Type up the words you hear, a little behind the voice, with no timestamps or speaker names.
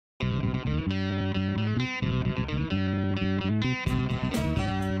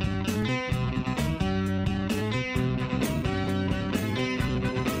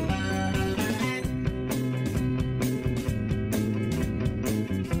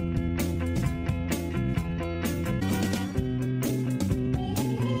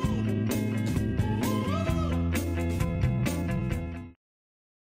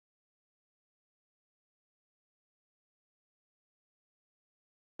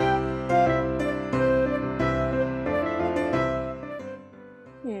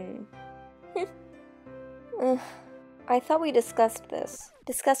I thought we discussed this.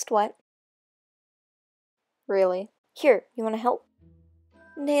 Discussed what? Really? Here, you want to help?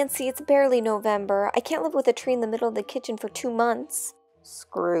 Nancy, it's barely November. I can't live with a tree in the middle of the kitchen for 2 months.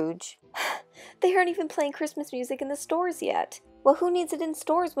 Scrooge. They aren't even playing Christmas music in the stores yet. Well, who needs it in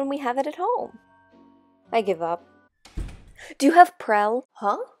stores when we have it at home? I give up. Do you have Prel?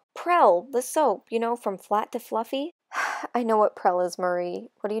 Huh? Prel, the soap, you know, from flat to fluffy. I know what Prel is, Marie.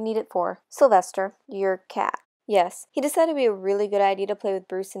 What do you need it for? Sylvester, your cat. Yes, he decided it would be a really good idea to play with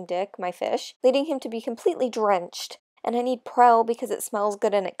Bruce and Dick, my fish, leading him to be completely drenched. And I need Prel because it smells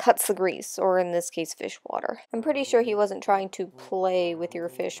good and it cuts the grease, or in this case, fish water. I'm pretty sure he wasn't trying to play with your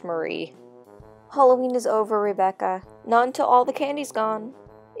fish, Marie. Halloween is over, Rebecca. Not until all the candy's gone.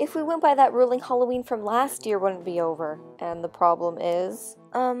 If we went by that ruling, Halloween from last year wouldn't be over. And the problem is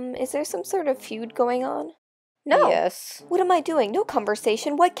there some sort of feud going on? No. Yes. What am I doing? No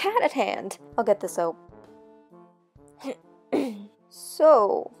conversation. What cat at hand? I'll get the soap.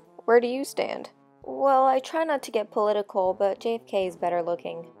 So, where do you stand? Well, I try not to get political, but JFK is better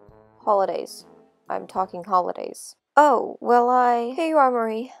looking. Holidays. I'm talking holidays. Oh, well, Here you are,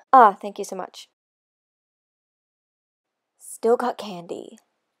 Marie. Ah, thank you so much. Still got candy.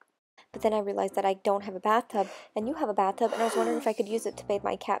 But then I realized that I don't have a bathtub, and you have a bathtub, and I was wondering if I could use it to bathe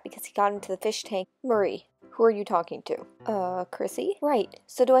my cat because he got into the fish tank. Marie, who are you talking to? Chrissy? Right.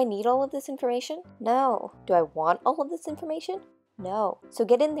 So do I need all of this information? No. Do I want all of this information? No. So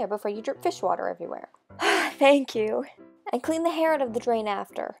get in there before you drip fish water everywhere. Thank you. And clean the hair out of the drain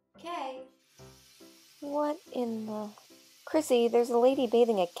after. Okay. What in the... Chrissy, there's a lady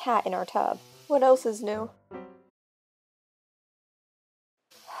bathing a cat in our tub. What else is new?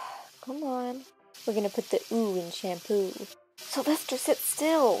 Come on. We're gonna put the ooh in shampoo. Sylvester, sit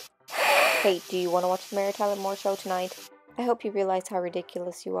still. Hey, do you want to watch the Mary Tyler Moore show tonight? I hope you realize how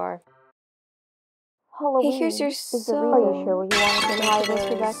ridiculous you are. Halloween. Hey, here's your soap. Are you sure you want to get into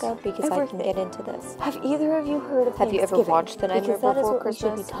this, Rebecca? Because I can get into this. Have either of you heard of Have you ever watched The Nightmare Before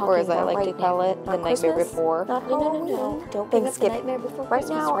Christmas? Or as I like to call it, The Nightmare Before? No. Don't bring up The Nightmare Before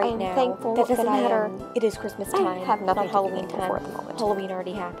Christmas right now. Thankful that doesn't matter. It is Christmas time. I have nothing Halloween time at the moment. Halloween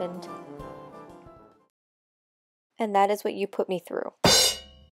already happened. And that is what you put me through.